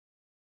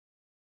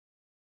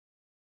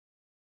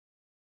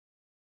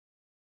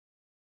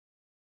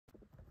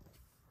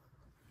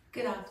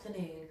Good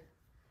afternoon.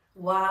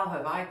 Wow,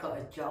 have I got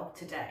a job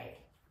today.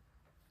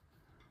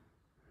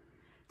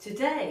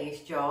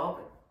 Today's job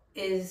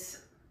is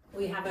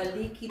we have a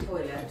leaky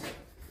toilet.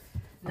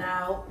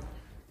 Now,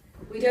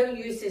 we don't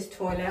use this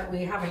toilet. We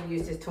haven't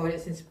used this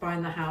toilet since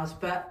buying the house,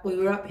 but we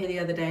were up here the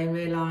other day and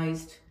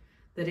realised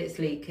that it's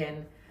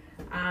leaking.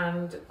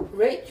 And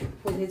Rich,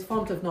 with his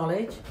font of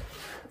knowledge,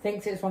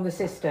 thinks it's from the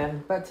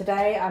cistern. But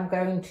today I'm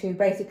going to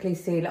basically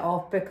seal it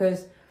off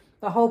because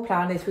the whole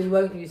plan is we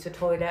won't use the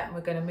toilet and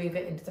we're going to move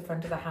it into the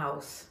front of the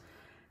house.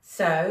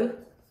 So,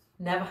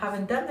 never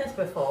having done this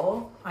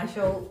before, I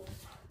shall,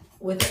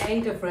 with the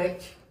aid of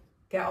Rich,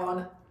 get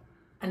on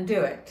and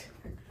do it.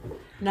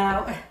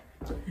 Now,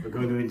 we're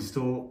going to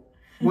install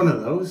one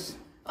of those.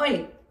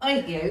 Oi,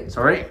 you.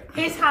 Sorry?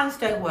 His hands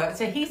don't work,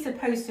 so he's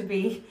supposed to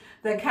be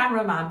the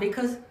cameraman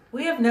because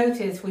we have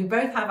noticed we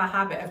both have a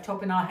habit of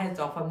chopping our heads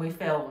off when we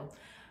film.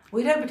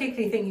 We don't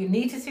particularly think you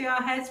need to see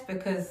our heads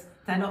because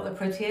they're not the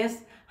prettiest.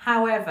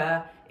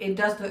 However, it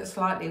does look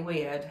slightly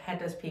weird,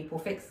 headless people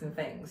fixing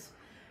things.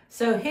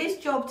 So his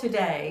job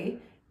today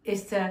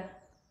is to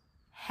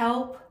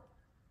help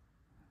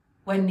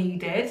when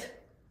needed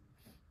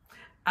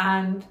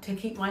and to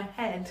keep my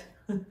head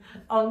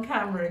on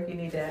camera if you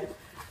need it.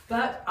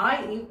 But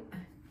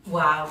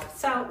wow,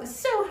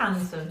 so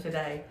handsome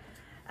today.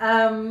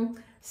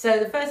 So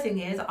the first thing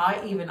is,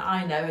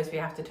 I know is we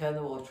have to turn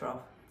the water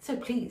off. So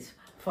please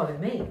follow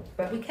me,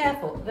 but be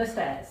careful, the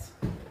stairs.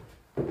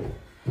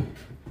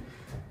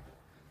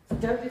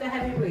 Don't do the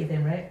heavy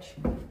breathing, Rich.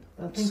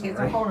 I think it's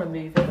a horror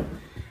movie.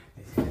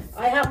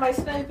 I have my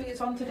snow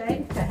boots on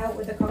today to help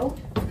with the cold.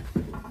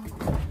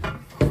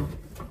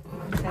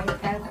 Okay,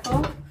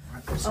 careful.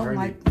 Oh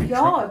my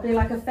God, it'd be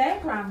like a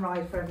fairground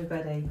ride for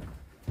everybody.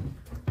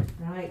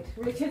 Right,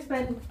 Richard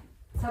spent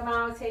some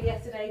hours here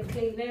yesterday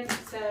cleaning,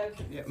 so...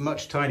 Yeah,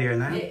 much tidier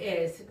now. It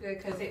is,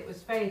 because it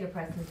was very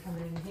depressing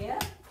coming in here.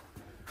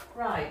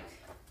 Right,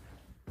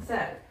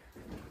 so,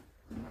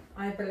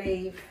 I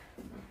believe,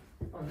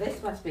 well,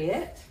 this must be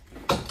it.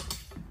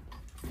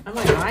 Am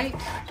I right?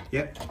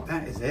 Yep,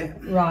 that is it.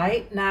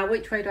 Right, now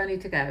which way do I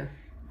need to go?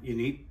 You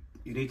need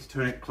to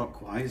turn it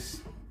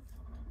clockwise.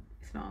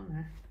 It's not on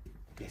there.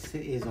 Yes,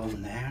 it is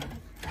on there.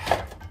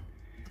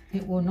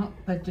 It will not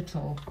budge at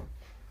all.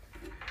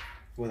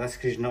 Well, that's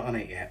because you're not on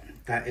it yet.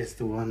 That is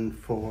the one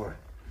for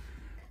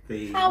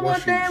the oh, well,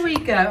 washing there we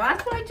machine. go.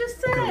 That's what I just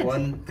said. The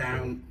one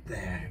down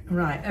there.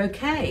 Right,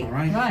 okay. All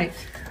right. Right.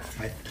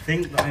 I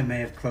think that I may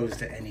have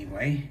closed it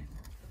anyway,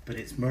 but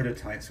it's murder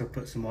tight, so I'll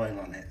put some oil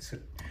on it. So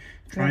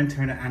try and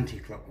turn it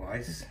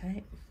anti-clockwise.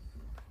 Okay.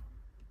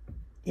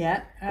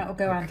 Yeah, that'll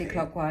go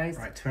anti-clockwise.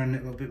 Right, turn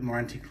it a little bit more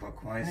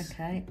anti-clockwise.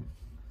 Okay.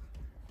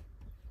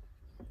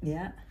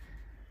 Yeah.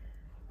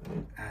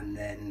 And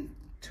then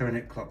turn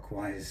it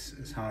clockwise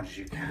as hard as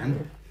you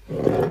can.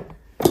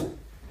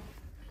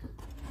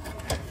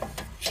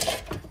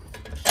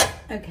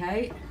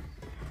 Okay.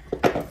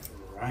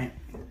 Right,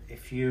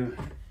 if you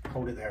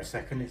hold it there a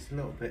second, it's a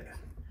little bit...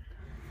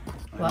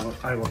 What?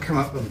 I will come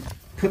up and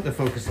put the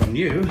focus on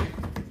you,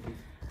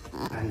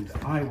 and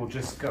I will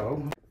just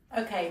go.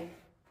 Okay.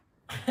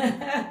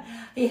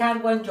 He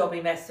had one job,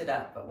 he messed it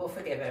up, but we'll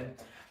forgive him.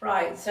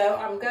 Right, so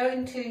I'm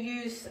going to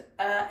use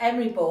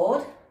emery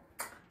board.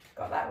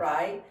 Got that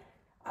right.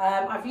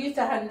 I've used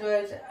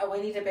 100,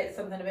 we need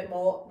something a bit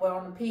more. We're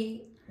on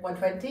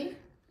P120,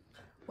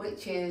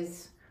 which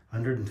is...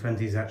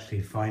 120 is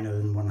actually finer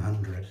than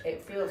 100.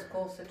 It feels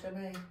coarser to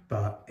me.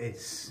 But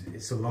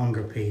it's a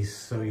longer piece,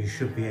 so you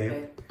should be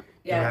able...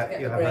 Yeah,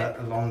 you'll have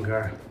a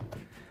longer...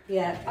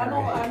 Yeah,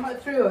 I'm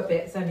through a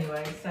bit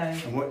anyway, so...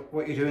 And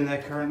what are you doing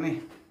there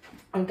currently?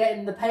 I'm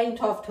getting the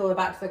paint off till we're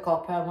back to the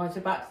copper, and once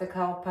we're back to the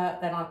copper,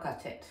 then I'll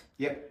cut it.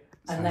 Yep.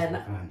 And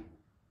then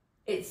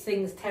it's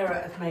things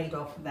Terra has made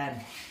off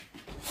then.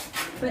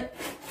 But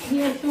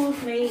he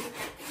assures me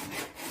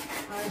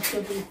I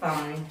should be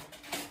fine.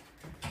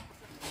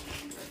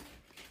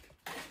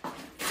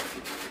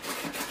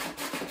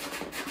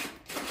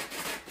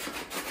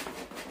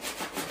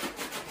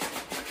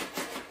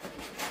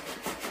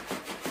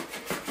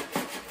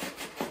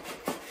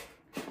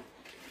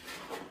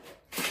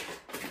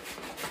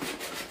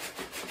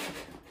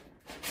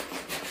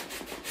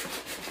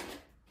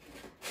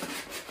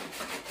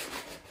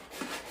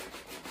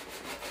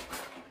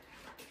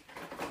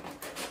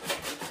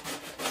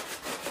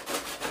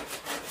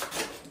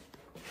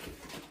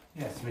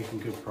 Yes, making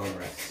good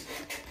progress.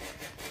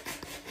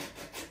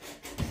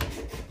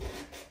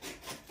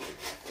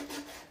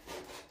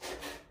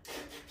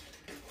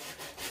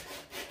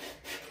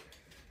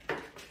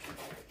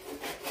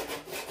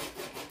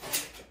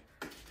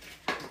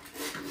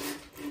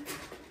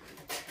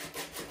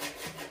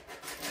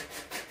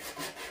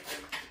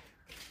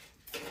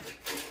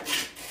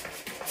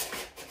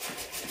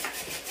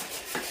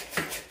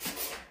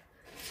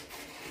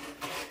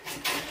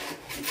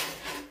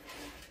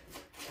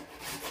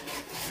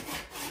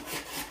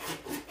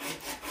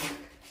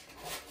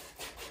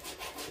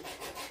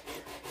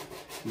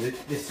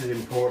 This is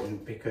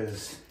important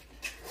because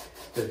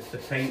the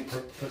paint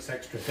puts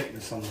extra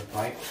thickness on the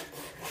pipe.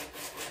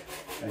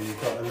 And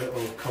you've got a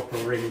little copper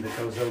ring that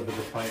goes over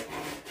the pipe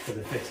for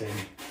the fitting.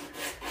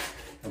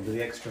 And with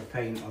the extra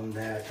paint on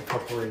there, the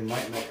copper ring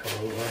might not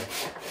go over.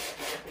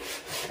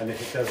 And if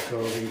it does go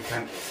over, you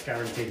can't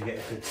guarantee to get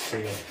a good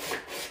seal.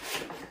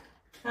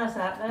 How's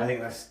that then? I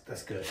think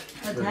that's good.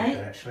 Okay. Really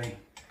good, actually.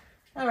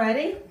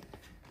 Alrighty.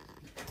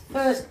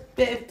 First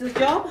bit of the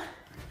job.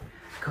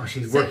 Gosh,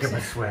 she's working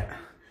with sweat.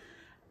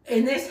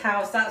 In this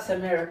house, that's a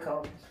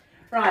miracle.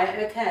 Right,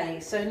 okay,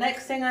 so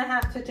next thing I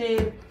have to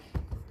do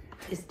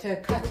is to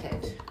cut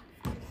it.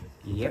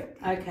 Yep.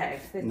 Okay.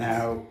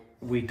 Now,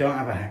 we don't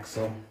have a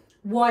hacksaw.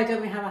 Why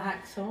don't we have a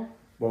hacksaw?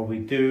 Well, we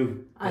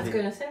do. I was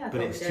going to say that.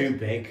 But it's too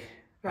big.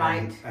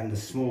 Right. And the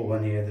small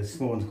one here, the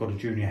small one's called a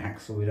junior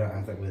hacksaw. We don't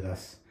have that with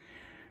us.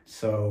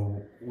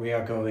 So we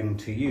are going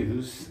to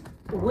use.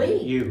 You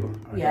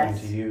are going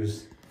to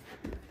use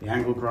the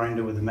angle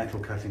grinder with the metal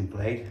cutting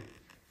blade.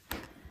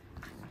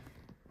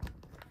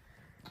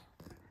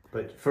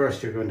 But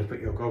first you're going to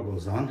put your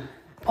goggles on.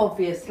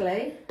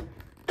 Obviously.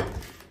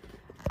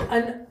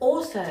 And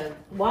also,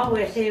 while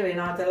we're here in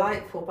our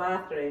delightful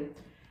bathroom,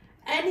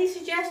 any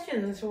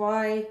suggestions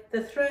why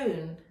the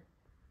throne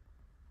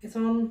is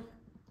on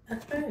a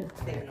throne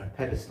thing? A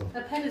pedestal.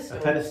 A pedestal.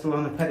 A pedestal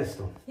on a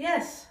pedestal.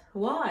 Yes.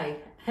 Why?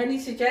 Any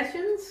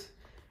suggestions?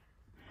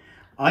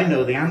 I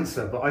know the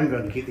answer, but I'm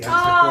going to keep the answer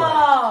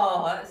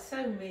Oh, that's so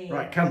mean. quiet.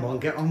 Right, come on,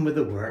 get on with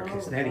the work. Oh,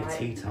 it's nearly right.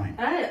 tea time.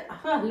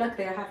 Oh,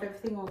 luckily I have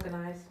everything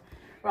organised.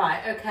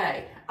 Right,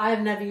 okay. I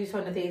have never used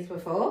one of these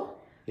before.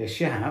 Yes,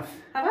 you have.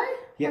 Have I?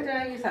 Yep. What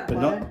did I use that But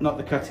for? not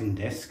the cutting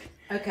disc.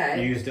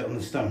 Okay. You used it on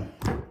the stone.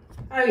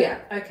 Oh yeah,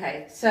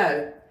 okay.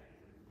 So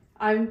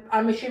I'm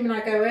assuming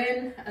I go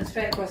in and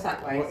straight across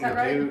that way. What Is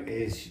that you right? do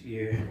is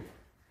you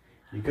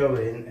go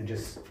in and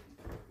just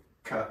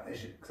cut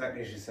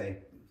exactly as you say.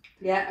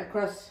 Yeah,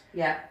 across.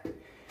 Yeah.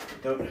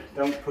 Don't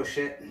push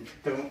it.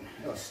 Don't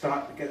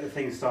get the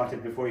thing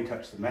started before you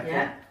touch the metal.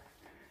 Yeah.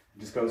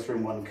 Just go through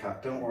in one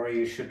cut. Don't worry,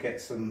 you should get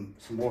some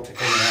water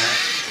coming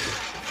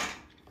out.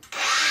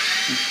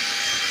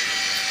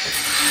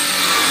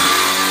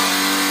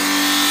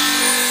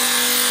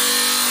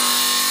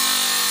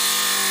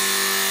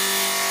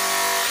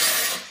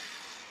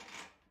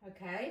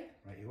 Okay.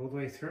 Right, you all the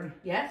way through?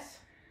 Yes.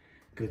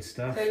 Good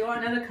stuff. So you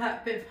want another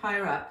cut a bit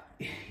higher up?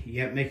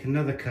 Yeah, make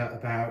another cut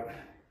about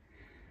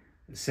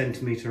a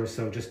centimetre or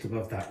so just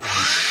above that one.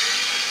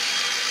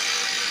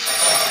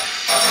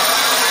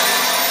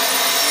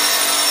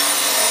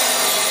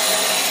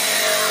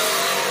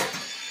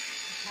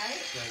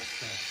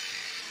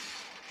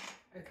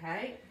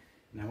 Okay.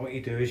 Now what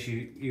you do is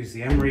you use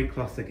the emery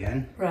cloth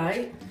again.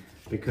 Right.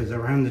 Because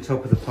around the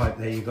top of the pipe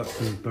there you've got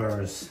some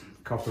burrs,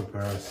 copper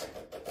burrs.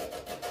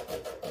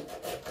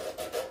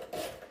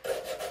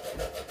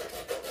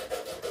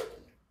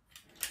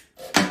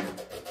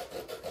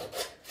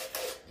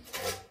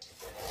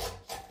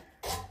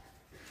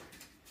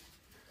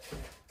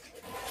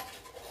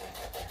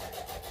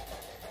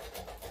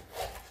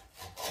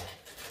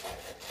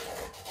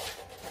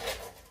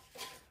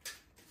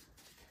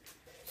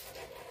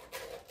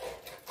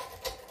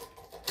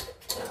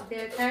 Be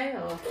okay,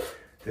 or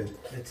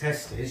The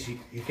test is you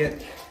get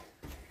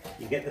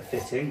the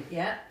fitting.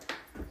 yeah.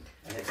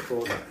 And it's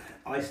called an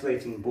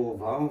isolating ball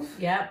valve.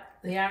 Yeah.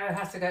 The arrow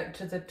has to go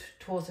to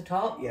towards the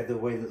top. Yeah, the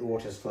way that the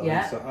water's flowing.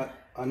 Yeah. So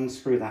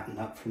unscrew that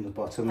nut from the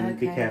bottom and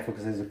be Okay. careful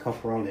because there's a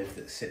copper olive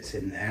that sits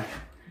in there.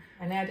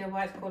 Any idea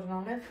why it's called an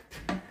olive?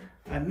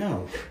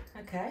 No.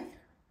 Okay.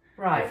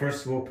 Right.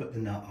 First of all, put the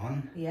nut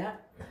on. Yeah.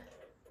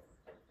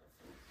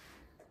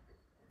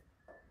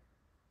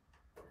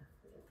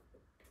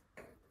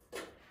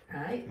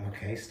 Right.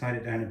 Okay, slide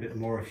it down a bit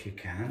more if you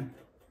can.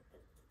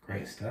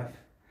 Great stuff.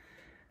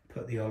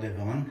 Put the olive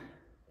on.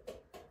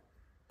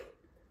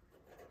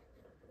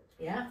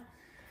 Yeah.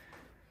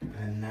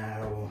 And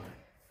now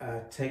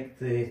take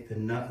the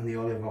nut and the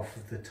olive off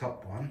of the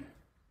top one.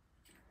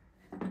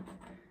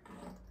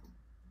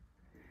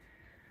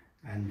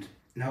 And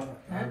no,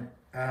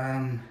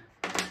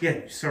 yeah,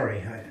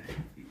 sorry.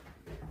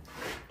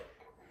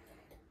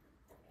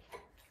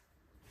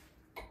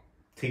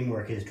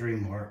 Teamwork is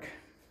dream work.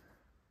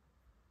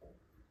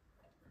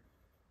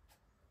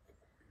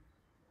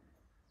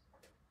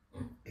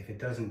 If it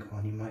doesn't go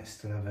on, you might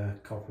still have a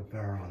copper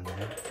burr on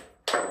there.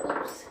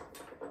 Oops.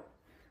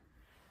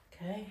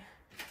 Okay.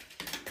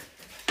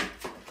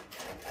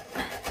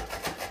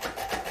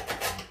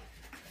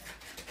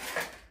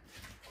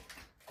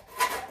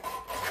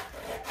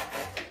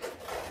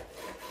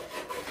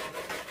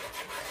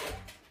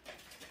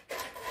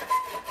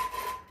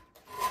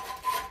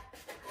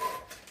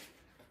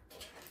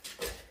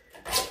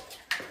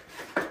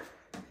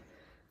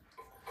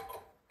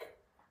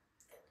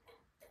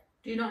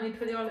 Do you not need to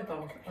put the olive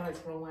on? Oh, it's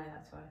the wrong way,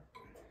 that's why.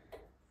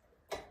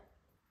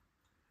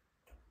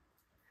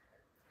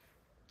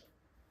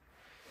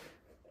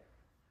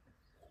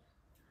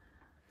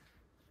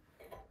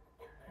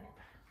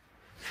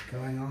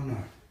 Going on,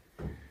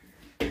 or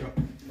do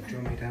you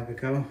want me to have a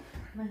go?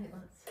 No,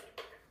 let's...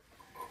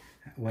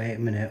 Wait a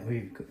minute.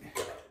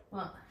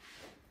 What?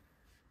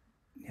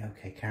 Yeah,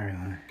 okay, carry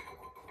on.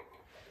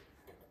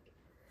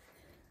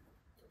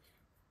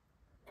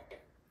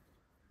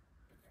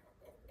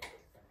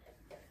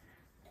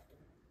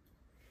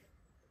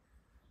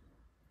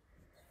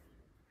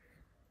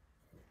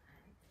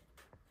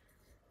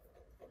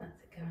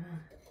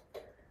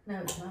 No,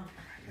 it's not.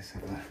 I guess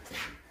I've got.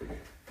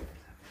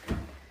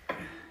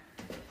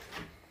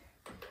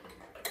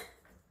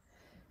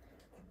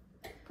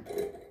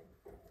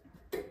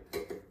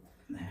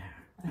 There.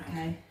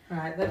 Okay,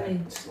 right, let me...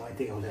 Slide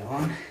the old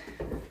on.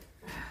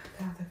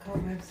 God, the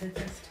cobwebs are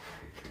just...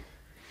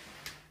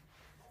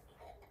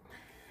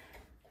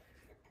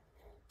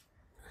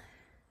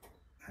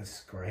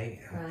 That's great.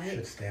 Right. It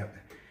should stay up.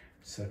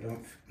 So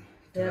don't...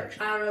 The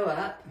arrow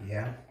up.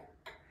 Yeah.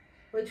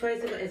 Which way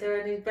is it? Is there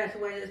any better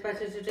way that's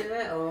better to do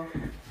it, or?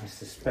 I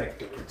suspect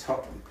that the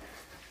top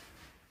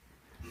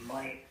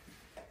might...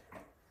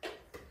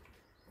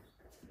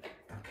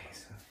 Okay,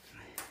 so...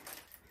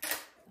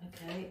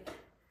 Okay.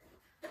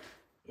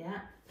 Yeah.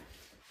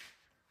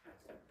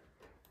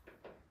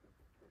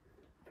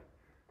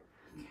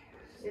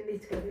 It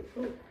needs to go a bit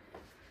full.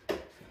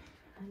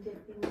 And your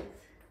fingers.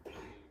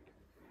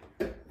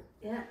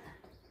 Yeah.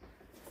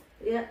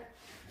 Yeah.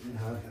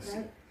 No, that's,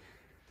 Right.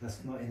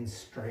 that's not in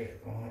straight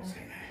at all.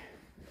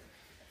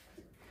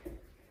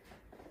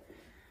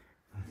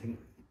 I think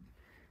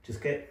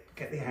just get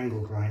the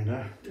angle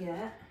grinder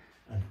Yeah.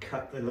 and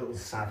cut the little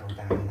saddle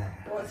down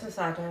there. What's the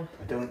saddle?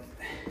 I don't...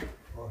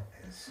 What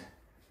is...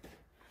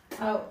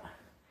 Oh.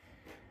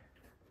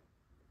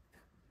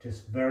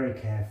 Just very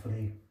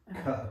carefully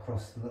cut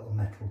across the little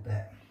metal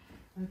bit.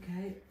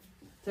 Okay.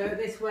 So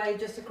this way,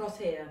 just across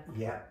here?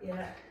 Yeah.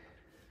 Yeah.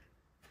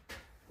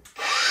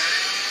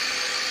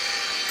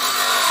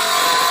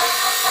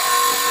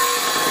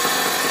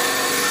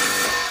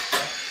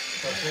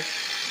 Perfect.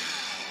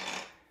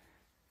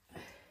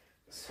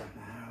 So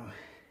now...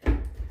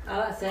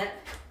 Oh, that's it.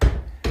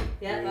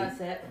 Yeah, that's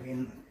it. I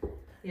mean,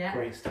 Yeah.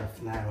 great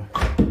stuff now.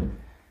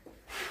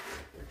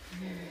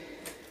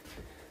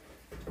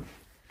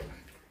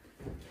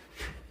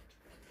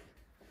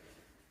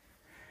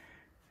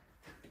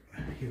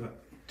 You've got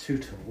two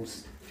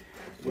tools.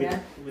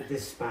 With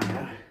this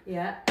spanner.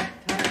 Yeah.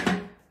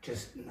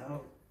 Just,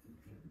 no,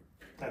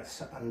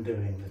 that's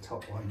undoing the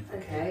top one.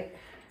 Okay.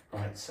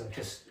 Right, so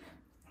just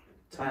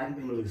tighten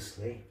them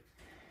loosely.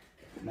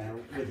 Now,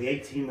 with the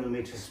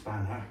 18mm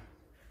spanner,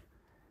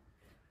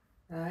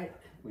 Right.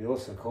 we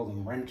also call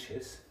them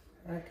wrenches.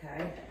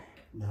 Okay.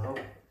 No,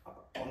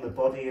 on the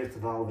body of the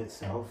valve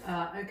itself,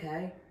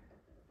 Okay.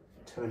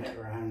 turn it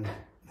around.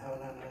 No,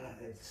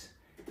 it's,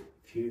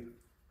 if you,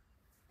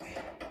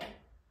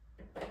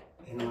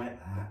 in like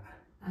that,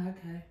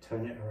 Okay.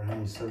 turn it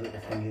around so that the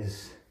thing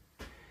is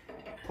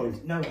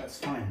pointed. No, that's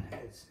fine.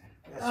 That's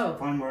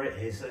fine where it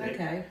is. And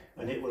Okay.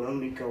 it will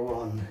only go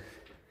on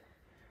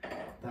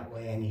that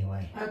way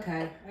anyway.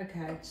 Okay.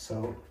 Okay.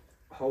 So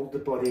hold the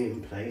body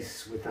in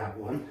place with that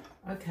one.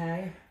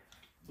 Okay.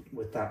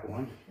 With that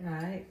one.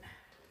 Right.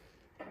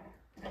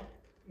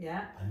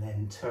 Yeah. And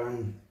then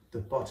turn the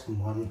bottom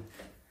one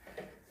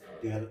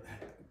the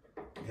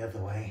other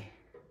way.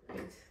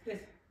 It's this.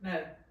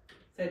 No.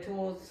 So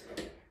towards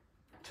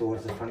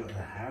the front of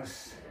the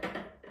house.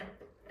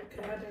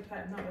 Can I do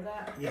tighten up with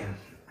that? Yeah.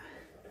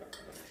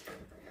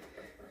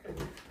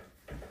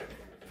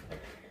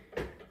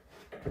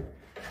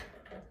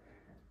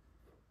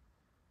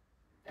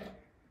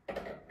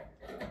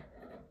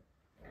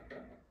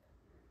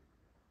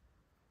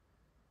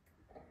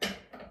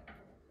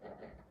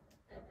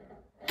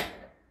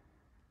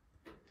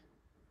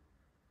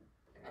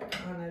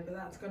 Oh no, but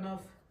that's gone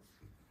off.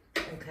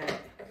 Okay.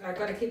 I've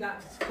got to keep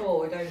that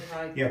forward, don't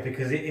I? Yeah,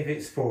 because if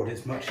it's forward,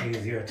 it's much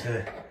easier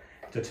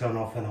to turn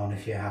off and on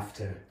if you have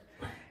to.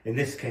 In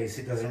this case,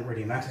 it doesn't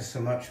really matter so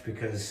much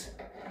because...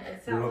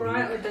 Is that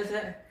alright, or does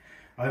it?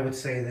 I would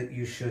say that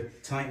you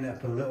should tighten it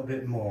up a little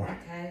bit more.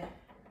 Okay.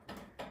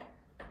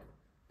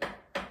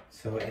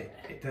 So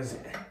it does...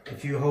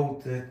 If you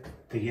hold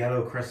the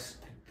yellow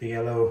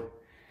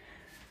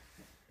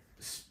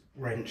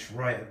wrench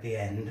right at the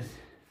end,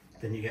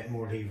 then you get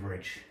more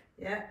leverage.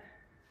 Yeah.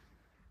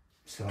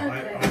 So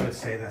Okay. I would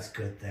say that's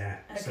good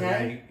there. Okay. So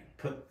now you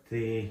put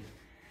the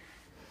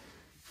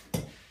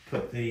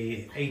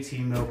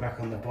 18mm back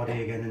on the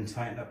body again and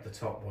tighten up the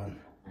top one.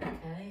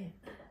 Okay.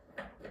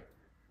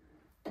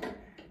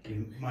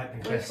 You might be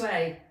Which best.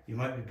 way? You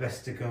might be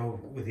best to go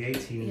with the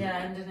 18 Yeah,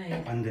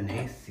 underneath.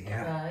 underneath.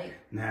 Yeah. Right.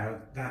 Now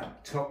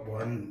that top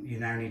one, you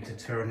now need to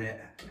turn it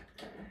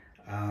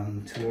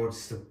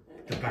towards the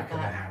back of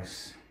the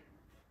house.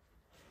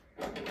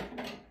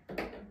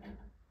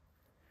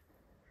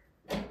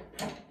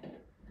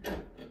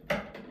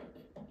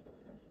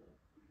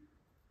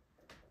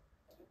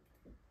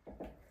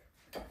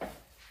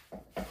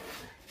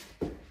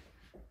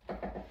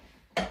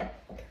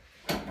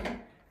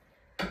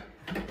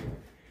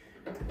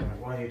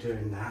 While you're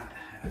doing that,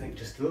 I think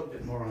just a little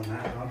bit more on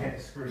that, and I'll get a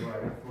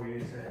screwdriver for you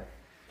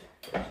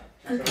to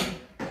turn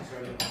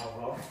the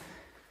valve off.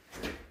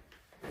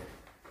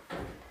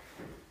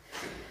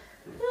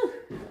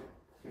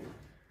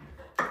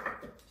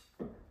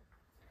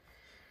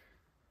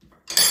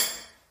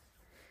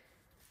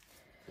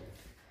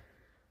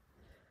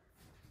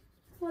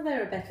 Well,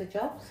 there are better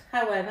jobs.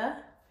 However,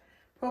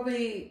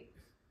 probably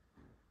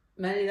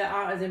many that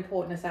aren't as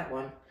important as that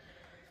one.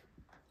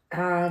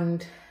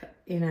 And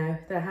you know,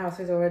 the house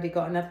has already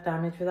got enough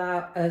damage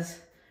without us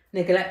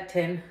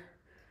neglecting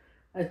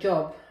a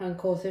job and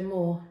causing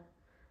more.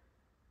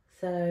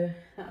 So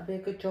that'll be a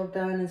good job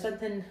done and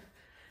something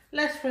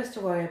less for us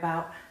to worry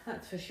about,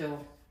 that's for sure.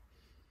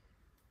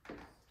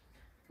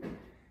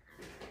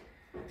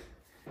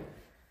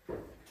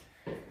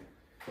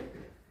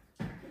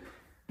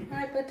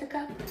 Right,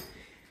 Buttercup?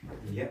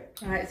 Yep.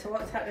 Right, so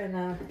what's happening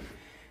now?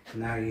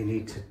 Now you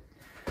need to,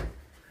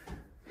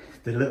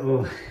 the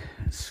little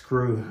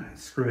screw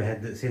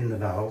head that's in the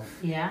valve.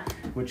 Yeah.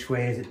 Which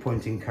way is it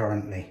pointing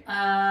currently?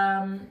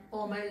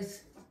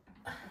 Almost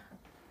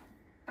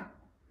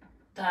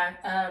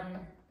down,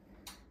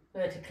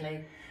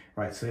 vertically.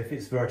 Right, so if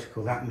it's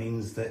vertical, that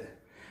means that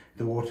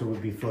the water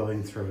would be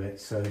flowing through it.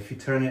 So if you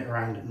turn it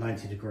around at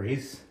 90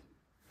 degrees,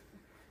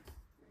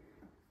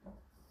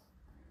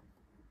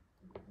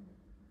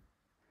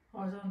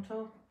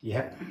 horizontal?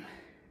 yep.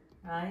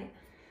 Right.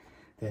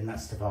 Then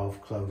that's the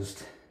valve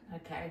closed.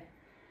 Okay.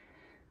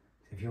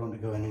 If you want to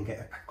go in and get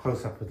a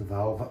close up of the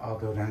valve, I'll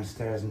go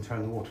downstairs and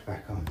turn the water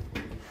back on.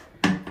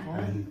 Okay.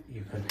 And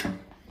you can,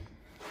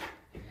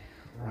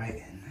 right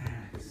in there.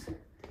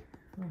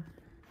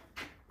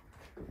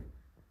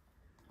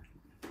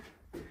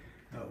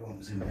 That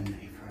won't zoom in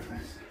any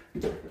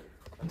further.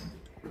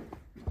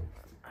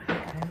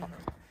 Okay.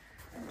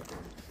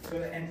 So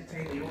to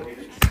entertain the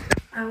audience.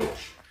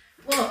 Ouch.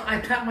 Well, I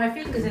trapped my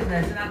fingers in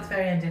there, so that's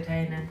very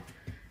entertaining.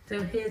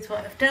 So here's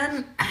what I've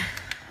done.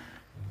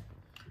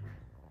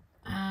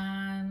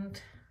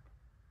 And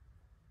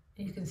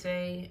you can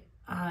see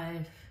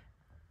I've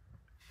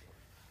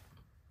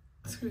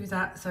screwed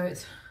that so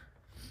it's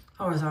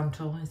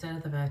horizontal instead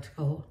of the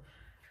vertical.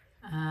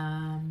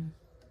 I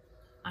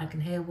can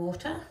hear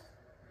water,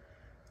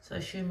 so I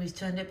assume he's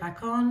turned it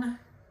back on.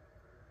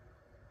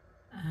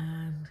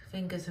 And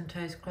fingers and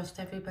toes crossed,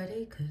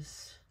 everybody,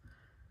 because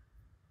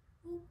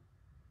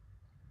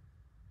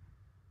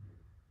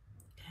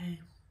okay,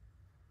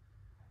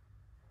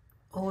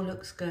 all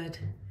looks good.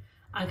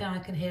 I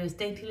can hear his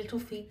dainty little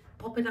feet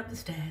popping up the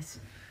stairs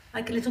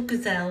like a little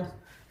gazelle,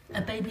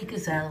 a baby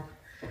gazelle.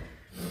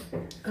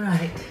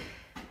 Right.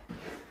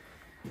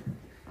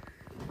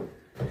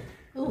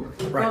 Oh,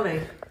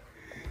 golly.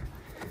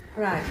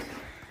 Right.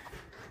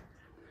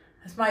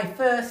 That's my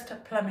first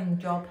plumbing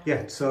job.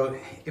 Yeah, so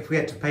if we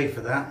had to pay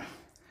for that,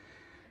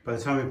 by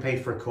the time we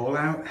paid for a call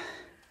out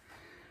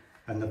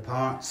and the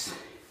parts,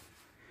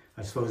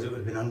 I suppose it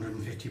would have been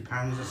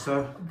 £150 or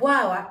so.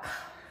 Wow, I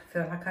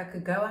feel like I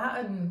could go out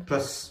and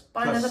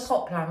buy another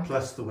pot plant.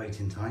 Plus the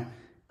waiting time.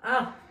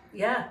 Oh,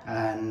 yeah.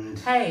 And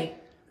hey,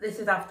 this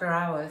is after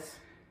hours.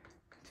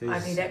 I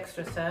need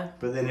extra, sir.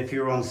 But then if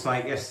you were on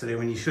site yesterday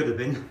when you should have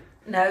been.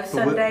 No,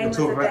 Sunday was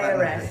a day of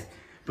rest.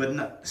 But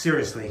no,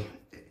 seriously,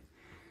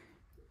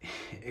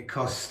 it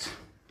cost,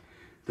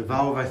 the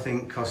valve I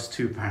think cost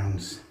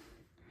 £2.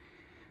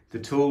 The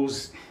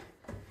tools,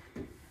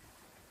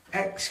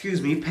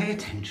 excuse me, pay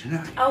attention.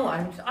 Oh,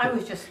 I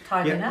was just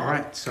tidying up. Yeah, all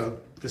right, so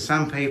the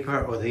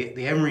sandpaper or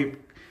the emery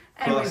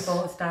plus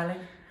bolts, darling.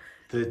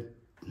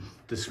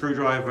 the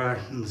screwdriver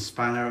and the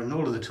spanner and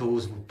all of the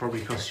tools will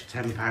probably cost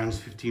you £10,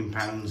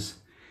 £15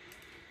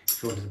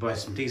 if you wanted to buy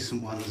some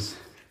decent ones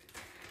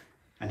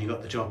and you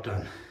got the job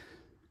done.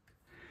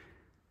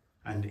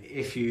 And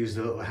if you used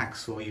a little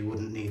hacksaw, you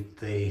wouldn't need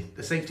the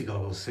safety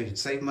goggles, so you'd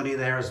save money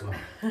there as well.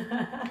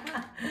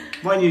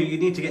 Mind you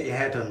need to get your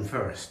hair done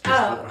first.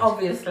 Oh,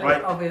 obviously,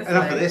 right, obviously.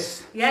 Enough of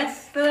this.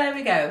 Yes, so there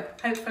we go.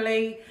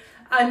 Hopefully,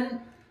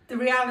 and the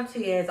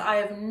reality is I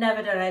have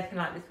never done anything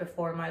like this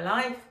before in my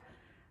life,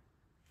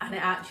 and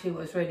it actually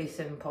was really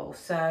simple.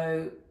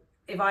 So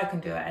if I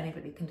can do it,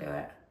 anybody can do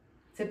it.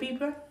 So be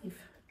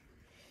brave.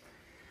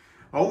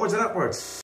 Onwards and upwards.